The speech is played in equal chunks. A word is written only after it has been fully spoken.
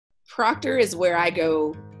Proctor is where I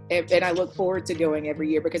go, and I look forward to going every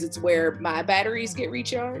year because it's where my batteries get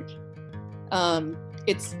recharged.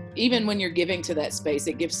 It's even when you're giving to that space,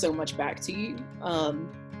 it gives so much back to you.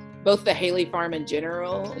 Both the Haley Farm in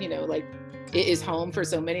general, you know, like it is home for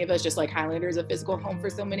so many of us, just like Highlander is a physical home for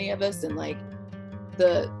so many of us. And like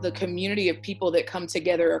the community of people that come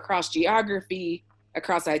together across geography,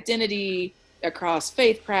 across identity, across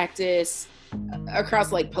faith practice,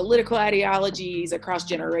 across like political ideologies, across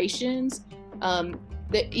generations,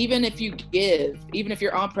 that even if you give, even if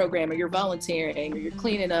you're on program or you're volunteering or you're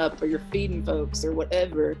cleaning up or you're feeding folks or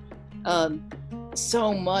whatever,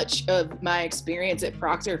 so much of my experience at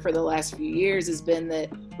Proctor for the last few years has been that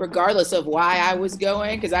regardless of why I was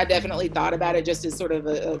going, because I definitely thought about it just as sort of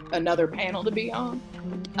another panel to be on,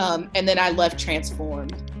 and then I left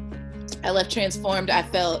transformed. I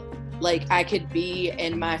felt like I could be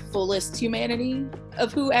in my fullest humanity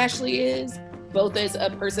of who Ashley is, both as a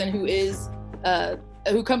person who is,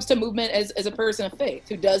 who comes to movement as a person of faith,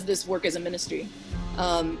 who does this work as a ministry.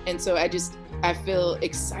 And so I feel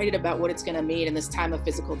excited about what it's gonna mean in this time of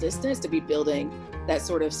physical distance to be building that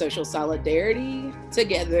sort of social solidarity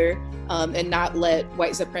together, and not let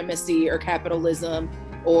white supremacy or capitalism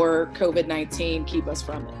or COVID-19 keep us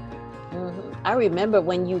from it. I remember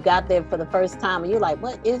when you got there for the first time and you're like,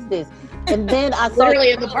 what is this? And then I saw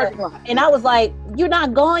literally in the parking lot. And I was like, you're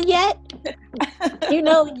not going yet? You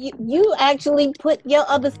know, you actually put your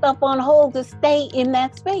other stuff on hold to stay in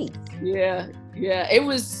that space. Yeah. It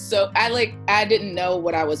was so, I didn't know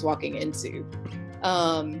what I was walking into.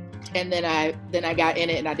 And then I got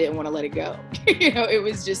in it and I didn't want to let it go. You know, it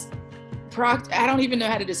was just I don't even know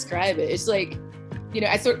how to describe it. It's like, you know,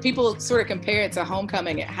 people sort of compare it to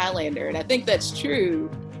homecoming at Highlander, and I think that's true.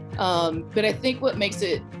 But I think what makes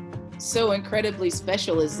it so incredibly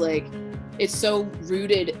special is like, it's so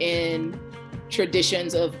rooted in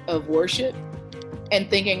traditions of worship, and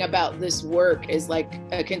thinking about this work as like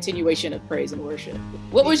a continuation of praise and worship.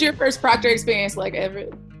 What was your first Proctor experience like,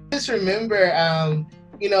 Everette? Just remember,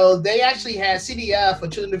 you know, they actually had CDF, a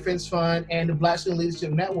Children Defense Fund, and the Black Student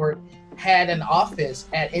Leadership Network had an office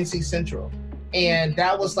at NC Central. And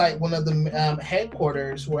that was like one of the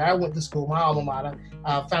headquarters where I went to school, my alma mater,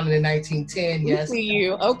 founded in 1910. Yes. See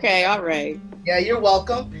you. Okay. All right. Yeah, you're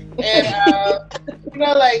welcome. And, you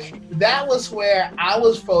know, like that was where I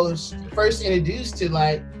was first introduced to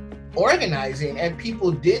like organizing, and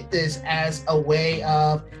people did this as a way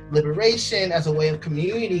of liberation, as a way of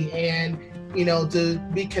community, and, you know, to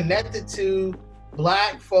be connected to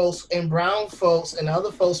Black folks and brown folks and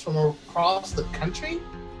other folks from across the country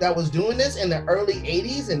that was doing this in the early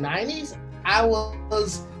 80s and 90s, I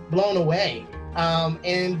was blown away.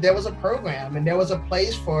 And there was a program and there was a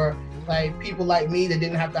place for like people like me that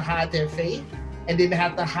didn't have to hide their faith and didn't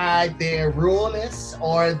have to hide their ruralness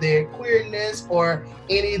or their queerness or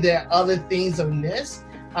any of their other things of ness.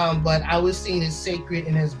 But I was seen as sacred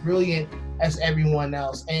and as brilliant as everyone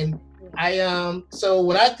else. And so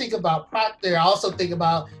when I think about Proctor, I also think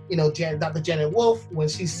about, you know, Dr. Janet Wolfe, when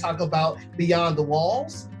she's talking about beyond the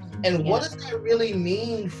walls. And what does that really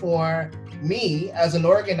mean for me as an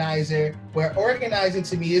organizer, where organizing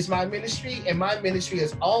to me is my ministry, and my ministry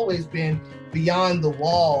has always been beyond the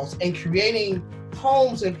walls and creating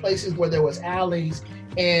homes and places where there was alleys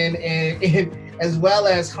and as well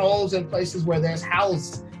as homes and places where there's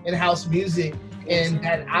house and house music, and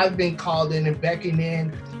that I've been called in and beckoned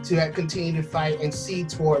in to continue to fight and see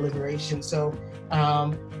toward liberation. So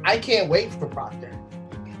I can't wait for Proctor.